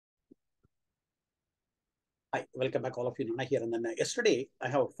Hi, welcome back all of you. Nana here. And then yesterday I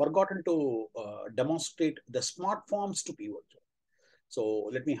have forgotten to demonstrate the smart forms to pivot. So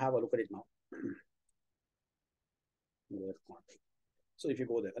let me have a look at it now. So if you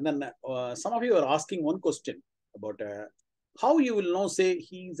go there, and then some of you are asking one question about how you will know, say,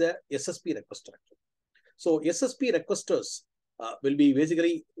 he's a SSP requester. So SSP requesters will be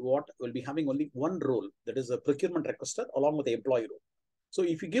basically what will be having only one role, that is a procurement requester along with the employee role. So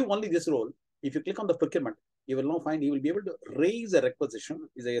if you give only this role, if you click on the procurement, you will now find he will be able to raise a requisition,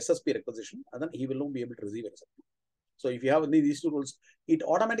 is a SSP requisition, and then he will not be able to receive a SSP. So if you have these two rules, it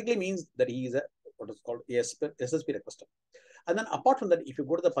automatically means that he is a what is called SSP requester. And then apart from that, if you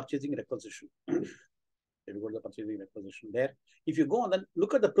go to the purchasing requisition, if you go to the purchasing requisition there, if you go and then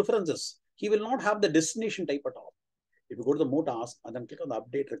look at the preferences, he will not have the destination type at all. If you go to the more task and then click on the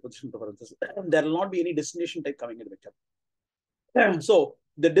update requisition preferences, there will not be any destination type coming in the picture. So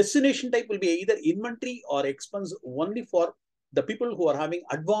the destination type will be either inventory or expense only for the people who are having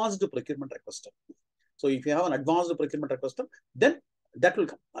advanced procurement requester. So if you have an advanced procurement requester, then that will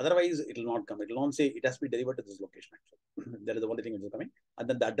come. Otherwise, it will not come. It will not say it has to be delivered to this location. Actually, that is the only thing which is coming, and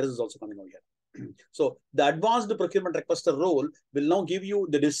then the address is also coming over here. So the advanced procurement requester role will now give you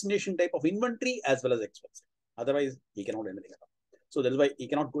the destination type of inventory as well as expense. Otherwise, he cannot do anything at all. So that is why he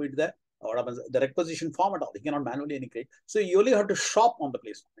cannot go into the requisition form at all. He cannot manually create. So you only have to shop on the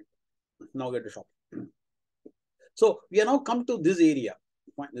place. Now get to shop. So we are now come to this area.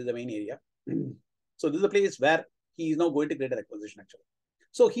 This is the main area. So this is the place where he is now going to create a requisition actually.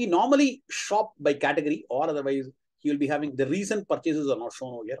 So he normally shop by category, or otherwise he will be having the recent purchases are not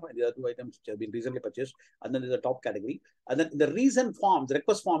shown over here. There are two items which have been recently purchased, and then there's a top category, and then the recent forms,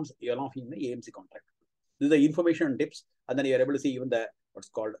 request forms, you are now in the AMC contract. This is the information and tips, and then you are able to see even the what's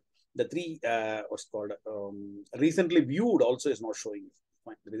called the three recently viewed also is not showing.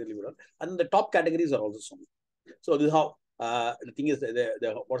 Recently viewed, and the top categories are also shown. So this is how the thing is the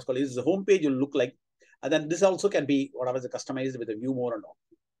what's called is the home page will look like. And then this also can be whatever is customized with a view more and all.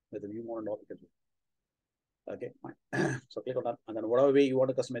 With a view more and all. Okay, fine. So click on that. And then whatever way you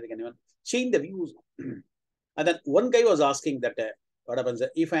want to customize, you can even change the views. And then one guy was asking that what happens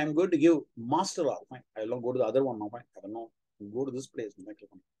if I am going to give master or fine, I will not go to the other one now. Fine. I don't know. Go to this place.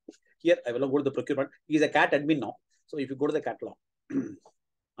 Here, I will not go to the procurement. He is a cat admin now. So if you go to the catalog,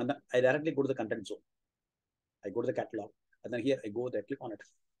 and then I directly go to the content zone. I go to the catalog, and then here I go there, click on it.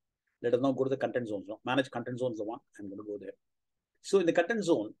 Let us now go to the content zones. No? Manage content zones, the one. I'm going to go there. So in the content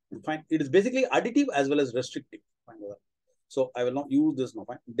zone, fine, it is basically additive as well as restrictive. Fine. So I will not use this now.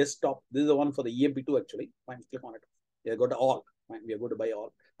 Fine. Desktop, this is the one for the EMP2 actually. Fine, click on it. We have got all. Fine, we are going to buy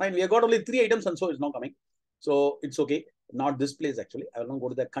all. Fine, we have got only 3 items and so it's not coming. So it's okay. Not this place actually. I will not go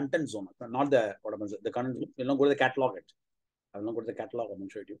to the content zone. Not the, what happens, the content zone. We will not go to the catalog actually. I will not go to the catalog. I'm going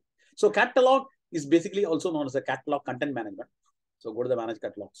to show it to you. So catalog is basically also known as the catalog content management. So go to the manage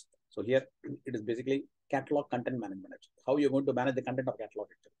catalogs. So here it is basically catalog content management. Actually. How you're going to manage the content of catalog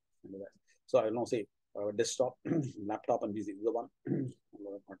actually. So I will now say desktop, laptop, and PC is the one. I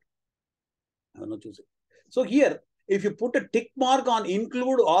will not choose it. So here, if you put a tick mark on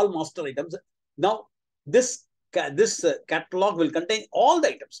include all master items, now this catalog will contain all the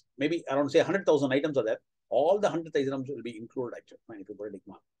items. Maybe around say 100,000 items are there. All the 100,000 items will be included actually. If you put a tick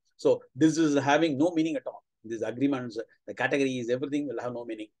mark. So this is having no meaning at all. These agreements, the categories, everything will have no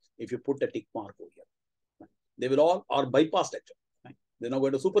meaning if you put a tick mark over here. They will all are bypassed actually. They're not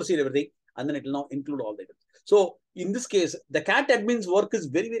going to supersede everything, and then it will now include all the items. So in this case, the cat admin's work is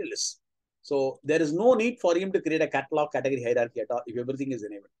very, very less. So there is no need for him to create a catalog category hierarchy at all if everything is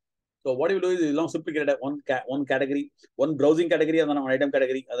enabled. So what he will do is he will now simply create one category, one browsing category, and then an item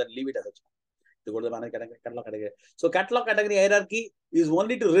category, and then leave it as such. To go to the manage catalog category. So catalog category hierarchy is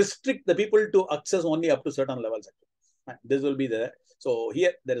only to restrict the people to access only up to certain levels. This will be there. So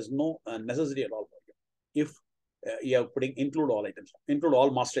here there is no necessity at all for you. If you are putting include all items, include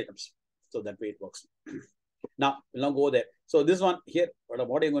all master items. So that way it works. Now we'll now go there. So this one here, what I'm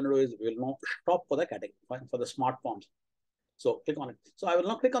going to do is we'll now stop for the category, fine, for the smart forms. So click on it. So I will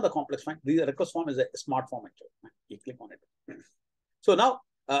now click on the complex. Fine. The request form is a smart form actually. Fine. You click on it. So now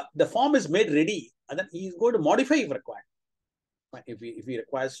the form is made ready, and then he is going to modify if required. If he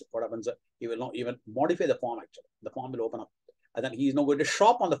requires what happens, he will not even modify the form actually. The form will open up, and then he is now going to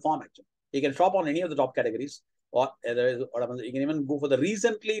shop on the form actually. He can shop on any of the top categories, or what happens, he can even go for the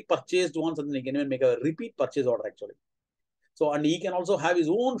recently purchased ones, and then he can even make a repeat purchase order actually. So, and he can also have his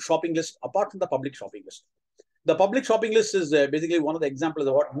own shopping list apart from the public shopping list. The public shopping list is basically one of the examples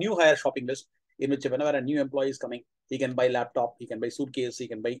of what new hire shopping list, in which whenever a new employee is coming, he can buy laptop, he can buy suitcase, he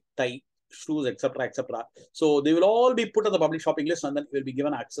can buy tie, shoes, etc., etc. So they will all be put on the public shopping list, and then will be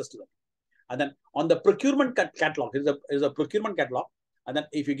given access to them. And then on the procurement catalog, is a procurement catalog. And then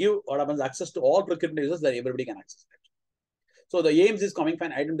if you give what happens access to all procurement users, then everybody can access it. So the aims is coming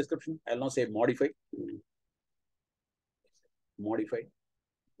fine. Item description, I'll now say modify. Modify.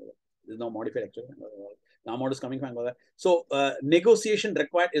 This is now modified actually. Now mod is coming fine. So negotiation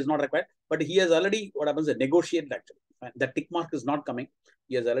required is not required, but he has already what happens is negotiated actually. The tick mark is not coming.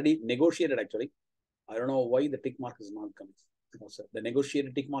 He has already negotiated actually. I don't know why the tick mark is not coming. The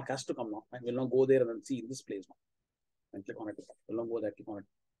negotiated tick mark has to come now. We'll not go there and then see in this place now. And click on it. We'll not go there, click on it.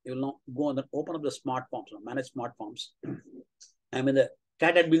 You will now go and then open up the smart forms, manage smart forms. I'm in the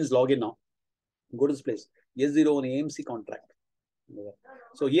cat admins login now. Go to this place. S0 on AMC contract.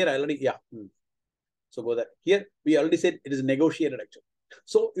 So here I already, yeah. So go there. Here we already said it is negotiated actually.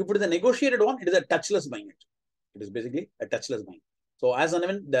 So if it is a negotiated one, it is a touchless buying actually. It is basically a touchless buying. So as and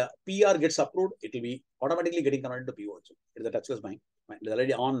when the PR gets approved, it will be automatically getting converted to PO actually. It is a touchless buying. It is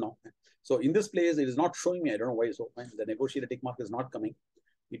already on now. So in this place, it is not showing me. I don't know why. So the negotiated tick mark is not coming.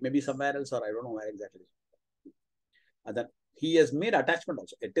 It may be somewhere else, or I don't know where exactly. And then he has made attachment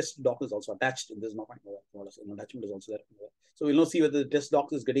also. A test doc is also attached in this. Attachment is also there. So we'll now see whether the test doc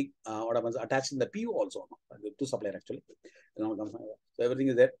is getting what happens attached in the PO also to supplier actually. So everything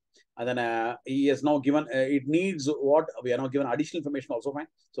is there. And then he has now given it needs what we are now given additional information also fine.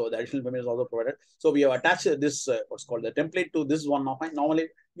 So the additional information is also provided. So we have attached this what's called the template to this one now fine. Normally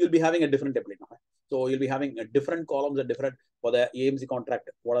you'll be having a different template now fine. So you'll be having a different columns and different for the AMC contract.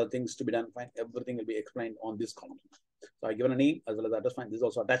 What are the things to be done? Fine. Everything will be explained on this column. So I given a name as well as address. Fine. This is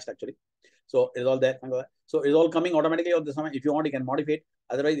also attached actually. So it's all there. So it's all coming automatically on this one. If you want, you can modify it.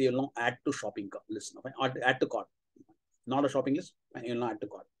 Otherwise, you will now add to shopping list. Fine. Add to cart. Not a shopping list. And you will not add to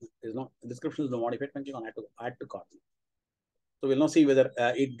cart. There's no description is no modified. You can add to cart. So we'll now see whether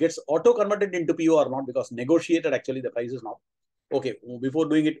it gets auto converted into PO or not, because negotiated actually the price is now. Okay, before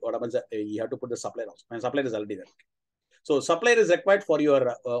doing it, what happens? You have to put the supplier also. And supplier is already there. So supplier is required for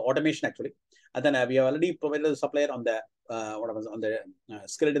your automation actually. And then we have already provided the supplier on the what happens on the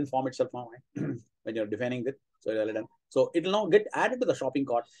skeleton form itself now, right? When you're defining it. So it's already done. So it will now get added to the shopping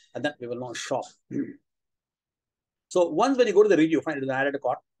cart, and then we will now shop. So once when you go to the review, fine, it is added to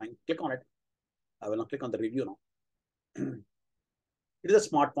cart. Fine, click on it. I will now click on the review now. It is a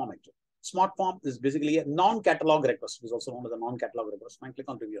smart form actually. Smart form is basically a non-catalog request. It is also known as a non-catalog request. Fine, click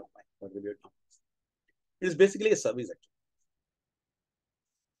on review. Fine, review it now. It is basically a service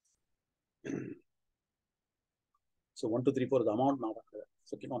actually. So 1, 2, 3, 4 is the amount now.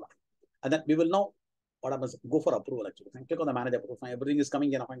 So click on that. And then we will now what happens? Go for approval actually. Fine, click on the manage approval. Fine, everything is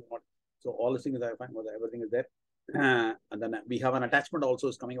coming in. Fine, so all the things are fine. Everything is there. And then we have an attachment also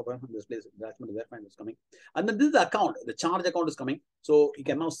is coming up in this place. The attachment is there. Fine, it's coming. And then this is the account. The charge account is coming. So you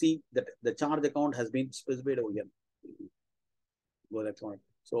can now see that the charge account has been specified over here. Go next one.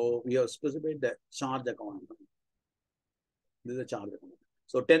 So we have specified the charge account. This is a charge account.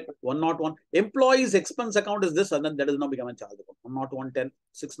 So 101 employees expense account is this, and then that is now become a charge account. 101 10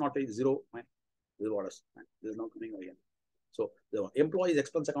 605 0. Fine. This is what is. Fine. This is now coming over here. So the employees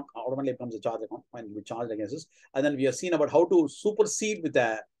expense account automatically becomes a charge account when we charge against this. And then we have seen about how to supersede with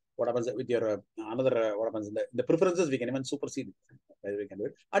the what happens with your another what happens in the preferences. We can even supersede. We can do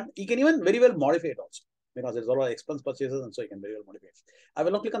it, and you can even very well modify it also, because it's all expense purchases, and so you can very well modify it. I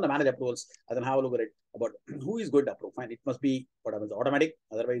will now click on the manage approvals and then have a look at it about who is going to approve. Fine, it must be what happens automatic.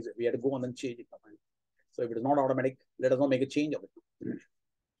 Otherwise, we have to go and then change it. Fine. So if it is not automatic, let us not make a change of it.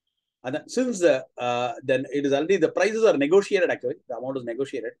 And then since then it is already the prices are negotiated actually, the amount is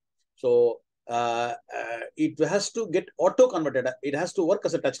negotiated. So it has to get auto converted. It has to work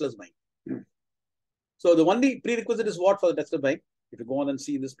as a touchless buying. So the only prerequisite is what for the touchless buying? If you go on and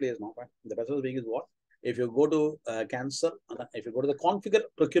see this place now, right? The touchless buying is what? If you go to cancel, and then if you go to the configure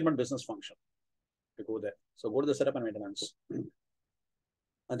procurement business function, you go there. So go to the setup and maintenance,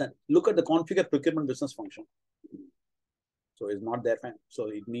 and then look at the configure procurement business function. So it's not there, fine. So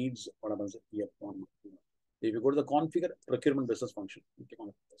it needs what happens here. If you go to the configure procurement business function, click on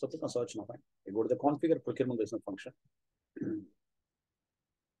it. So click on search now, fine. You go to the configure procurement business function.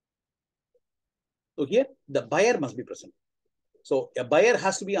 So here the buyer must be present. So a buyer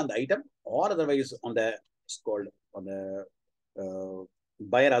has to be on the item, or otherwise on the called on the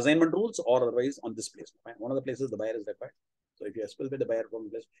buyer assignment rules, or otherwise on this place. Fine. One of the places the buyer is required. So if you specify the buyer from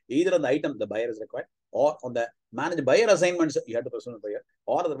place, either on the item the buyer is required, or on the manage buyer assignments you have to present the buyer,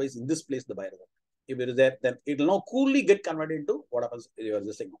 or otherwise in this place the buyer is required. If it is there, then it will now coolly get converted into what happens your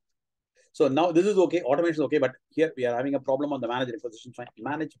this thing. So now this is okay, automation is okay, but here we are having a problem on the manage requisition. Fine,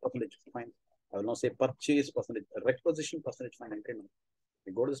 manage percentage. Fine. I will now say purchase percentage, requisition percentage. Fine,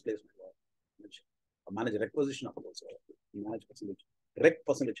 we go to this place. Manage requisition of also. Manage percentage, rec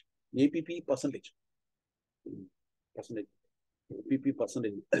percentage. APP percentage. Percentage. APP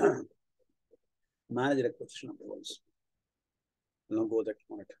percentage. Manage requisition approvals. Now go that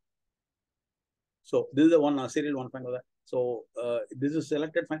on it. So this is the one serial one. Fine. So this is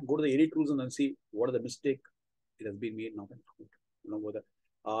selected. Fine. Go to the edit rules and then see what are the mistake it has been made now. Now go there.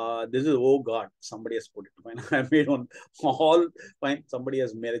 This is, oh God, somebody has put it. Fine. I made one all fine. Somebody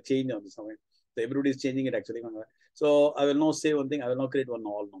has made a change on this. Fine. So everybody is changing it actually. So I will now say one thing. I will now create one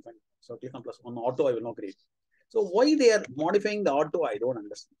all. Fine. So click on plus on auto. I will now create. So why they are modifying the auto? I don't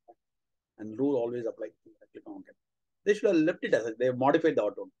understand. And rule always apply. Click on OK. They should have left it as they have modified the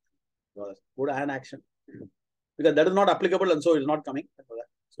auto. Go to add action because that is not applicable and so it is not coming.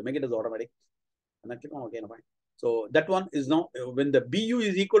 So make it as automatic and then click on OK. Fine. So that one is now when the BU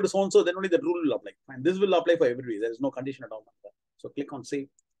is equal to so and so, then only the rule will apply. Fine. This will apply for everybody. There is no condition at all. So click on save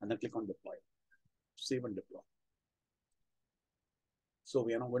and then click on deploy. Save and deploy. So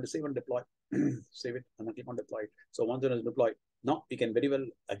we are now going to save and deploy. Save it and then click on deploy. So once it is deployed, now we can very well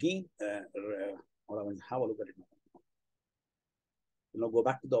again have a look at it now. Go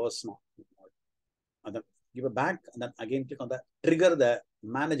back to the OS now. And then give it back and then again click on the trigger the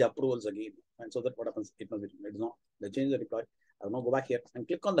manage approvals again. And so that what happens, it must be, it's not the change the deploy. I will now go back here and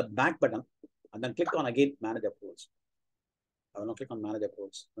click on the back button and then click on again manage approvals. I will now click on manage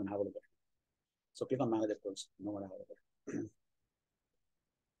approvals and have a look at it. So click on manage approvals. No one have a look at it.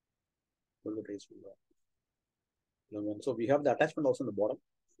 So we have the attachment also in the bottom.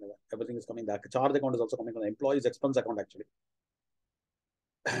 Everything is coming. The charge account is also coming from the employee's expense account actually.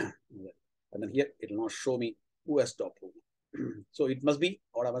 And then here it will not show me who has to approve. So it must be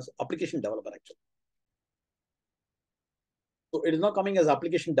what I was application developer actually. So it is not coming as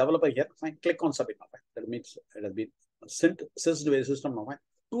application developer here. Fine. Click on submit now. That means it has been sent to a system now.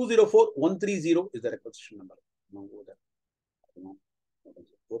 204130 is the requisition number. Now go there.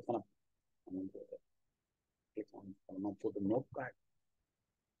 Open up. Click on. Now put the notepad.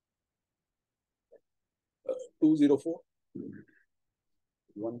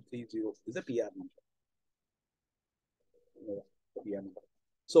 204130 is a PR number.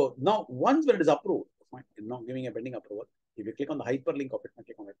 So now once when it is approved, fine, it's not giving a pending approval. If you click on the hyperlink of it,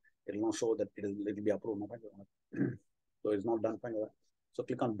 click on it, it will not show that it will be approved. So it's not done. Fine. So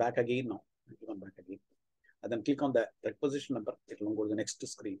click on back again now. Click on back again. And then click on the requisition number. It will go to the next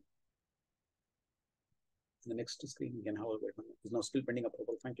screen. The next screen you can have a look. It's now still pending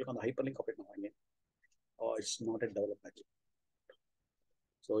approval. Fine. Click on the hyperlink of it now again. Oh, it's not a development.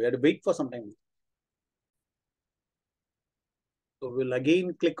 So you have to wait for some time. So we'll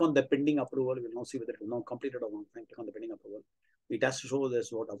again click on the pending approval. We'll now see whether it is now completed or not. Click on the pending approval. It has to show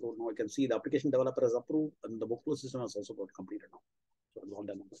this what approved. Now you can see the application developer has approved and the workflow system has also got completed now. So it's all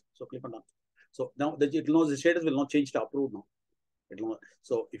done. So click on done. So now the status will not change to approved now.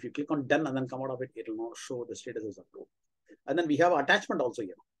 So if you click on done and then come out of it, it will not show the status is approved. And then we have attachment also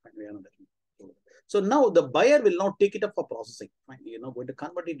here. So now the buyer will now take it up for processing. Fine. You're now going to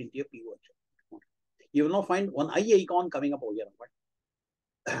convert it into a PO. You will now find one eye icon coming up over here. Right?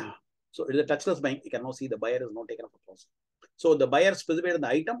 So it is a touchless buying. You can now see the buyer is now taken up for processing. So the buyer specified in the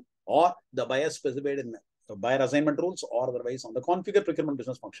item or the buyer specified in the buyer assignment rules or otherwise on the configure procurement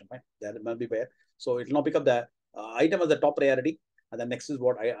business function. Right? That will be buyer. So it will now pick up the item as the top priority. And then next is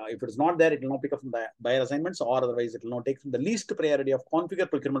what if it is not there, it will not pick up from the buyer assignments or otherwise it will not take from the least priority of configure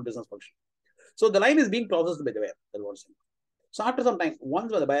procurement business function. So the line is being processed by the buyer. That's what I'm saying. So after some time,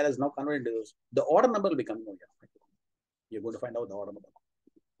 once the buyer is now converted into this, the order number will be coming over here. You're going to find out the order number.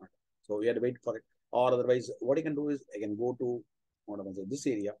 So we have to wait for it. Or otherwise, what you can do is I can go to this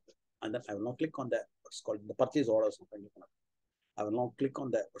area and then I will now click on the what's called the purchase orders. I will now click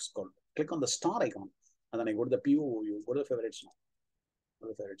on the click on the star icon and then I go to the PO. You go to the favorites now. Go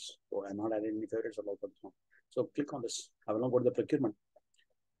to the favorites. So I'm not adding any favorites about this now. So click on this. I will now go to the procurement.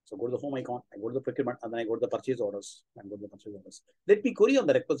 So go to the home icon, I go to the procurement, and then I go to the purchase orders, and go to the purchase orders. Let me query on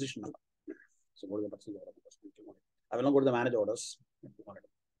the requisition number. So go to the purchase orders. I will now go to the manage orders.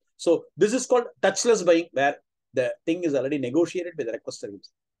 So this is called touchless buying, where the thing is already negotiated with the requester.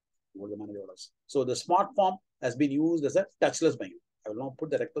 Go to the manage orders. So the smart form has been used as a touchless buying. I will now put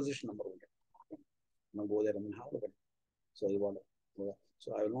the requisition number over here. Now go there and then have a look at it. So you want to.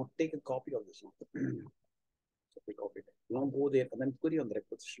 So I will now take a copy of this one. So we copy it. Now go there and then query on the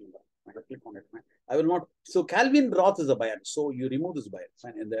requisition number. I will click on it. I will not. So Calvin Roth is a buyer. So you remove this buyer.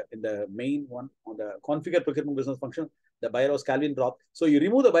 In the main one on the configure procurement business function, the buyer was Calvin Roth. So you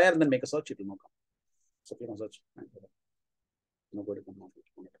remove the buyer and then make a search. It will not come. So click on search. No go to come.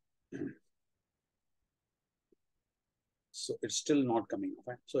 So it's still not coming.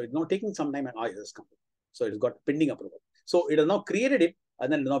 Okay? So it's not taking some time. It has come. So it's got pending approval. So it has now created it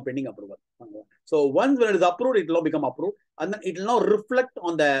and then now pending approval. So once when it is approved, it will now become approved, and then it will now reflect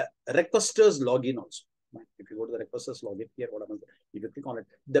on the requester's login also. If you go to the requester's login here, what happens? If you click on it,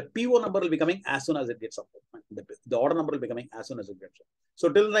 the PO number will be coming as soon as it gets approved. The order number will be coming as soon as it gets approved. So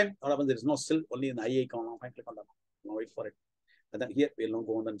till then, what happens? There is no still only in the I icon. Now click on that. Now wait for it, and then here we'll now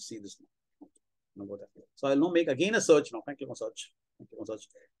go on and see this. So I'll now make again a search. Now click on search. Click on search,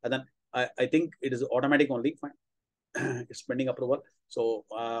 and then I think it is automatic only. Fine. It's pending approval. So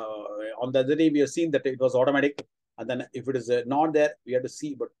on the other day, we have seen that it was automatic. And then if it is not there, we have to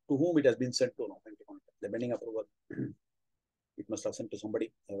see, but to whom it has been sent to. No, the pending approval. It must have sent to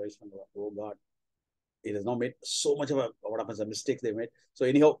somebody. Otherwise, oh God, it has now made so much of a mistake they made. So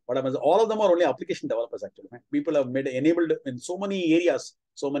anyhow, what happens? All of them are only application developers actually. People have made enabled in so many areas,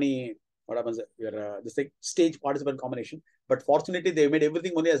 so many. What happens? This thing stage participant combination. But fortunately, they made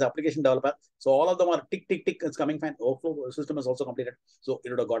everything only as application developer. So all of them are tick, tick, tick. It's coming fine. Overflow system is also completed. So it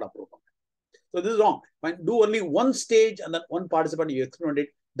would have got approved. So this is wrong. Fine. Do only one stage and then one participant you experiment it.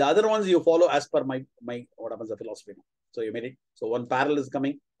 The other ones you follow as per my what happens the philosophy. So you made it. So one parallel is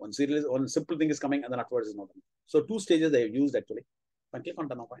coming, one serial, one simple thing is coming, and then afterwards is not coming. So two stages they have used actually. Fine. Click on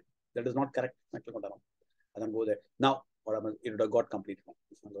done. Fine. That is not correct. Fine. Click on done. And then go there. Now what happens? It would have got complete.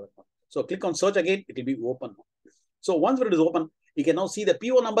 So click on search again. It will be open. So once it is open, you can now see the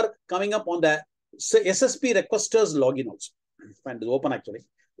PO number coming up on the SSP requester's login also. Fine, it is open actually.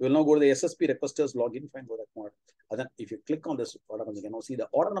 We will now go to the SSP requester's login. Fine, go that more. And then if you click on this, what happens? You can now see the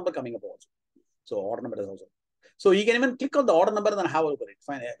order number coming up also. So order number is also. So you can even click on the order number and then have a look at it.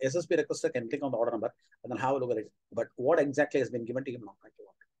 Fine, SSP requester can click on the order number and then have a look at it. But what exactly has been given to him now?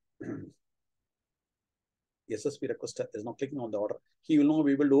 SSP requester is now clicking on the order. He will now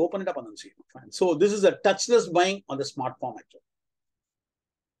be able to open it up and then see it. Fine. So this is a touchless buying on the smartphone actually.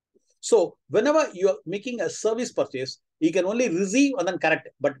 So whenever you are making a service purchase, you can only receive and then correct,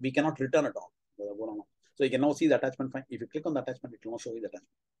 but we cannot return at all. So you can now see the attachment. Fine. If you click on the attachment, it will now show you the attachment.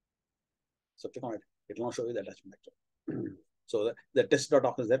 So click on it. It will now show you the attachment actually. So the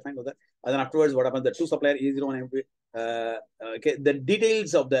test.doc is there. Fine with that. And then afterwards, what happens? The two supplier E01 okay, the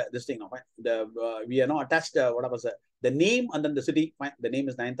details of this thing now. Fine. We are now attached. What happens? The name and then the city. Fine. The name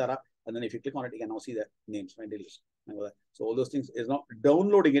is Nayantara. And then if you click on it, you can now see the names. Fine. Details. Fine with that. So all those things is not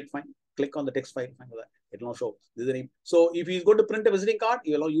downloading it. Fine. Click on the text file. Fine with that. It will now show this is the name. So if he's going to print a visiting card,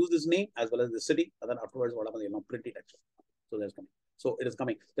 you will now use this name as well as the city. And then afterwards, what happens? You will now print it actually. So there's coming. So it is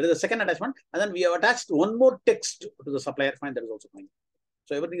coming. There is a second attachment, and then we have attached one more text to the supplier. Fine, that is also coming.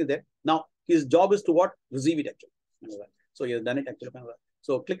 So everything is there. Now his job is to what? Receive it actually. So he has done it actually.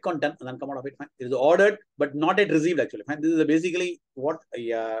 So click on done and then come out of it. Fine. It is ordered, but not yet received actually. Fine. This is basically what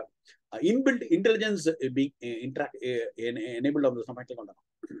inbuilt intelligence being enabled on the something. Click on done.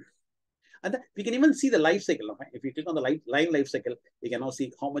 And then we can even see the life cycle. Fine. If you click on the line life cycle, you can now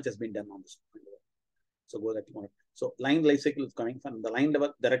see how much has been done on this. So go that one. So line life cycle is coming from the line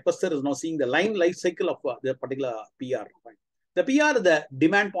level. The requester is now seeing the line life cycle of the particular PR. Fine. The PR is the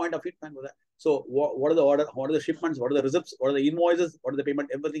demand point of it. Fine. So what are the order? What are the shipments? What are the receipts? What are the invoices? What are the payment?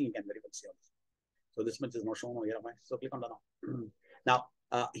 Everything you can very well see. So this much is not shown over here. Fine. So click on that now.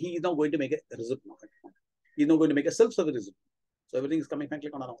 Now he is now going to make a receipt now. He is now going to make a self-service receipt. So everything is coming. Fine.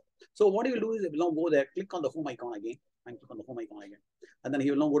 Click on that now. So what he will do is he will now go there. Click on the home icon again. Fine. Click on the home icon again. And then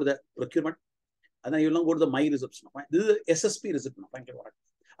he will now go to the procurement. And then he will now go to the my receipts. Now. This is a SSP receipt. Now.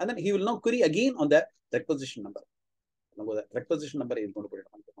 And then he will now query again on the requisition number. Now go there. Requisition number is going to put it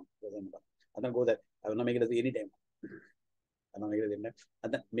on. And then go there. I will now make it as any time. And then make it as any time.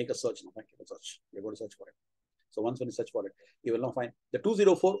 And then make a search. Now. Search. You go to search for it. So once when you search for it, you will now find the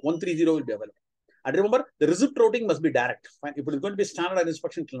 204130 will be available. And remember, the receipt routing must be direct. Fine. If it is going to be standard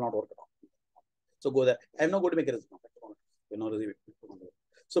instruction, it will not work at all. So go there. I am now going to make a receipt. You will now receive it.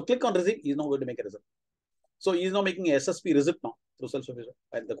 So click on receipt. He is now going to make a receipt. So he is now making a SSP receipt now through self-service.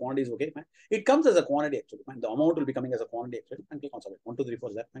 And the quantity is okay. Fine. It comes as a quantity actually. Fine. The amount will be coming as a quantity actually. And click on submit. 1, 2, 3, 4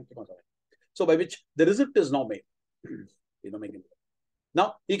 is that. Fine. Click on submit. So by which the receipt is now made. He's now making it.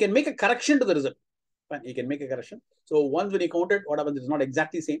 Now he can make a correction to the receipt. Fine. He can make a correction. So once when he counted, what happens is not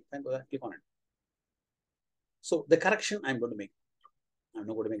exactly same. Fine. Click on it. So the correction I'm going to make. I'm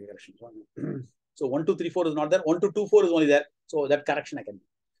not going to make a correction. So 1, 2, 3, 4 is not there. 1, 2, 2, 4 is only there. So that correction I can do.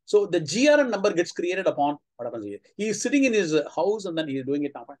 So the GRN number gets created upon what happens here. He is sitting in his house and then he is doing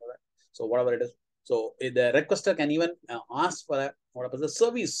it now. So whatever it is. So the requester can even ask for what happens the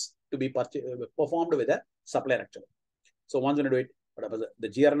service to be performed with a supplier actually. So once when you do it, what happens the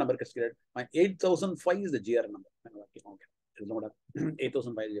GRN number gets created. My 8005 is the GRN number. Okay.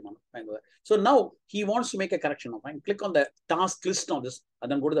 8005 is the number. So now he wants to make a correction. Fine. Click on the task list on this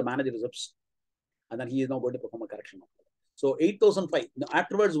and then go to the manager receipts. And then he is now going to perform a correction. So 8,005.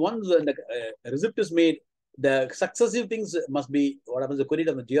 Afterwards, once the receipt is made, the successive things must be what happens, the query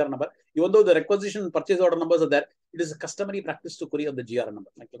on the GR number. Even though the requisition purchase order numbers are there, it is a customary practice to query on the GR number.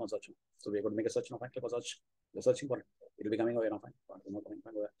 Fine, click on search. So we're going to make a search now. Fine, click on search. You're searching for it. It will be coming away now. Fine.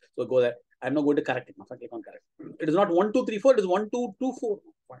 So go there. I'm not going to correct it now. Fine, click on correct. It is not 1234. It is 1224.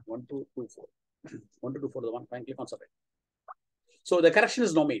 Fine, 1224. 1224 is the one. Fine, click on submit. So the correction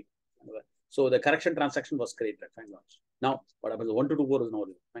is now made. So the correction transaction was created. Fine. Now, what happens? 1224 is now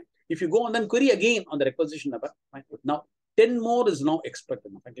there. Fine. If you go and then query again on the requisition number, fine. Now 10 more is now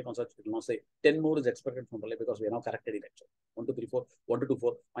expected. Now, click on search. It will now say 10 more is expected from Relay because we are now corrected it. 1, 2, 3, 4, 1, 2, 2,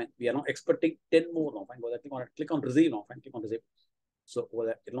 4. Fine. We are now expecting 10 more now. Fine. Go there. Click on it. Click on receive now. Fine. Click on receive. So over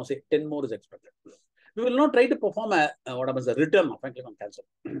there, it will now say 10 more is expected. We will not try to perform a what happens a return now. Fine. Click on cancel.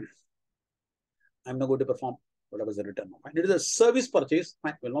 I'm not going to perform what happens a return now. Fine. It is a service purchase.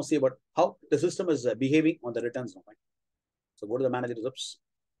 Fine. We'll now see about how the system is behaving on the returns now. Fine. So go to the manager results.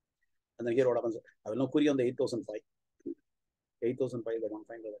 And then here what happens, I will now query on the 8,005. 8,005 is the one,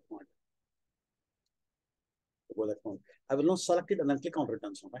 find that point. Go that point. I will now select it and then click on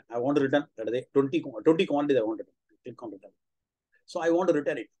returns. I want to return 20 quantities I want to return. Click on return. So I want to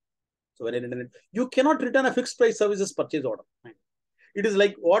return it. So when I return it, you cannot return a fixed price services purchase order. It is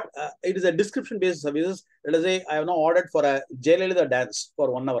like what? It is a description based services. Let us say I have now ordered for a Jayalalitha dance for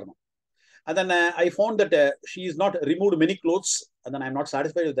 1 hour now. And then I found that she is not removed many clothes and then I'm not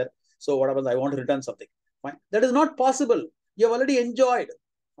satisfied with that. So what happens? I want to return something. Fine. That is not possible. You have already enjoyed.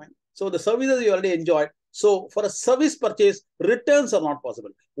 Fine. So the services you already enjoyed. So for a service purchase, returns are not possible.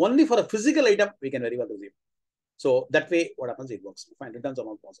 Only for a physical item, we can very well receive. So that way, what happens? It works. Fine. Returns are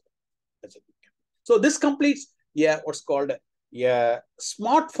not possible. That's it. So this completes what's called a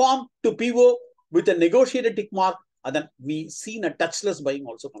smart form to PO with a negotiated tick mark. And then we seen a touchless buying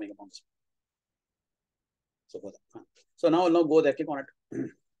also coming upon this. So now I'll now go there, click on it.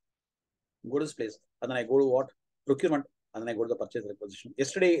 Go to this place, and then I go to what? Procurement, and then I go to the purchase requisition.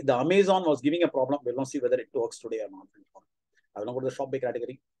 Yesterday, the Amazon was giving a problem. We'll not see whether it works today or not. I will now go to the shop by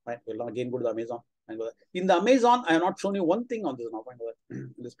category. Right? We'll now again go to the Amazon. And go there. In the Amazon, I have not shown you one thing on this now.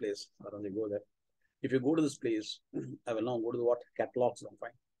 In this place, I'll go there. If you go to this place, I will now go to the what? Catalogs.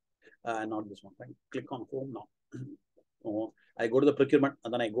 Fine. Not this one. Fine. Click on home now. I go to the procurement,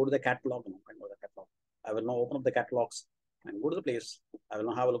 and then I go to the catalog. Now. Fine. Go to the catalog. I will now open up the catalogs and go to the place. I will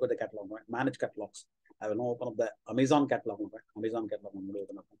now have a look at the catalog, right? Manage catalogs. I will now open up the Amazon catalog, right? Amazon catalog. I'm going to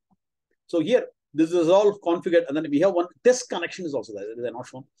open up. So here, this is all configured, and then we have one test connection is also there. They are not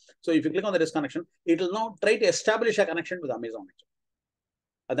shown. So if you click on the test connection, it will now try to establish a connection with Amazon.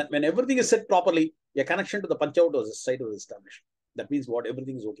 And then when everything is set properly, a connection to the punch out or the site was established. That means what?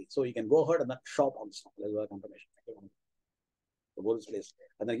 Everything is okay. So you can go ahead and then shop on this. Let's go confirmation. So go to this place.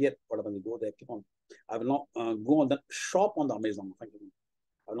 And then here, what happens? Go there, click on. I will now go on the shop on the Amazon. I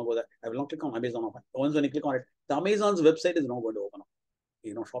will not go there. I will not click on Amazon. Once when you click on it, the Amazon's website is now going to open up.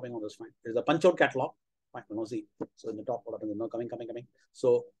 You know, shopping on this fine. There's a punch out catalog. Fine, you know, see. So in the top, what happens? No coming.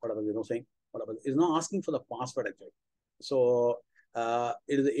 So what happens? You know, saying what happens? It's now asking for the password actually. So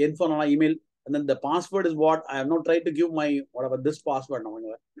it is the info on our email, and then the password is what I have not tried to give my whatever this password now.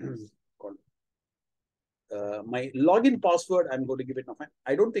 My login password, I'm going to give it now. Fine.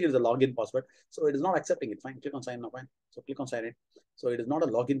 I don't think it's a login password, so it is not accepting it. Fine. Click on sign now. Fine. So click on sign in. So it is not a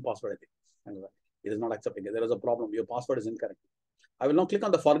login password. I think it is not accepting it. There is a problem. Your password is incorrect. I will now click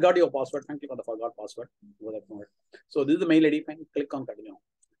on the forgot your password. Fine. Click on the forgot password. So this is the mail ID. Fine. Click on continue.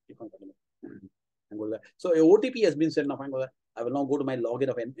 Click on continue. And go there. So a OTP has been sent now. Fine. Go there. I will now go to my login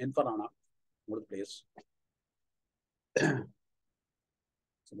of Infarana. Go to the place.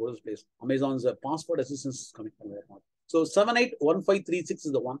 So go to this place. Amazon's password assistance is coming from that point. So 781536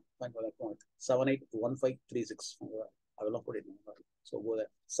 is the one. Find that point. 781536. I will not put it in. So go there.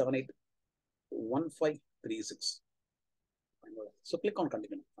 781536. So click on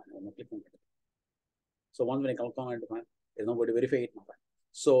continue. Click on continue. So once when I click on it, it's not going to verify it.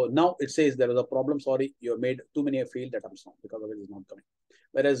 So now it says there is a problem. Sorry, you have made too many failed attempts now because of it is not coming.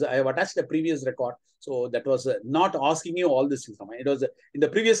 Whereas I have attached a previous record, so that was not asking you all this things. It was in the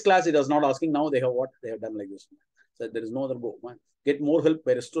previous class, it was not asking. Now they have what they have done like this. So there is no other go. Get more help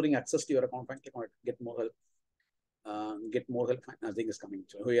by restoring access to your account. Fine, click on it. Get more help. Get more help. Fine. Nothing is coming.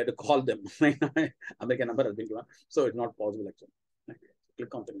 So we had to call them. American number has been given, so it's not possible actually.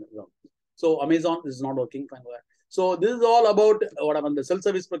 Click on it. So Amazon is not working. Fine. So this is all about what happened. The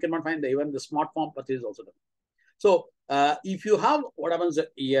self-service procurement. Fine. Even the smart form purchase is also done. So if you have what happens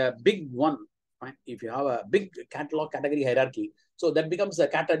a big one, fine. If you have a big catalog category hierarchy, so that becomes the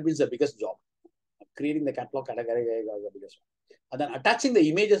biggest job. Creating the catalog category is the biggest one. And then attaching the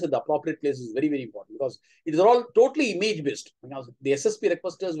images at the appropriate place is very, very important, because it is all totally image based. Because the SSP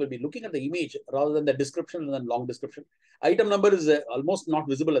requesters will be looking at the image rather than the description and then long description. Item number is almost not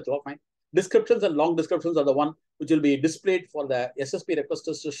visible at all. Fine. Descriptions and long descriptions are the one which will be displayed for the SSP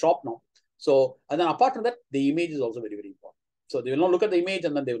requesters to shop now. So, and then apart from that, the image is also very, very important. So they will not look at the image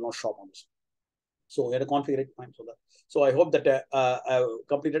and then they will not shop on this. So we had to configure it. Fine. So I hope that I've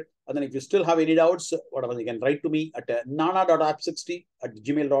completed. And then if you still have any doubts, whatever, you can write to me at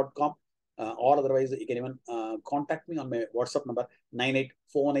nana.app60@gmail.com. Or otherwise, you can even contact me on my WhatsApp number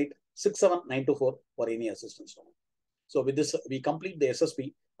 98418-67924 for any assistance. So with this, we complete the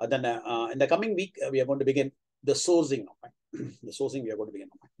SSP. Then in the coming week, we are going to begin the sourcing. The sourcing we are going to begin.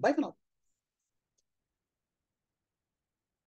 Bye for now.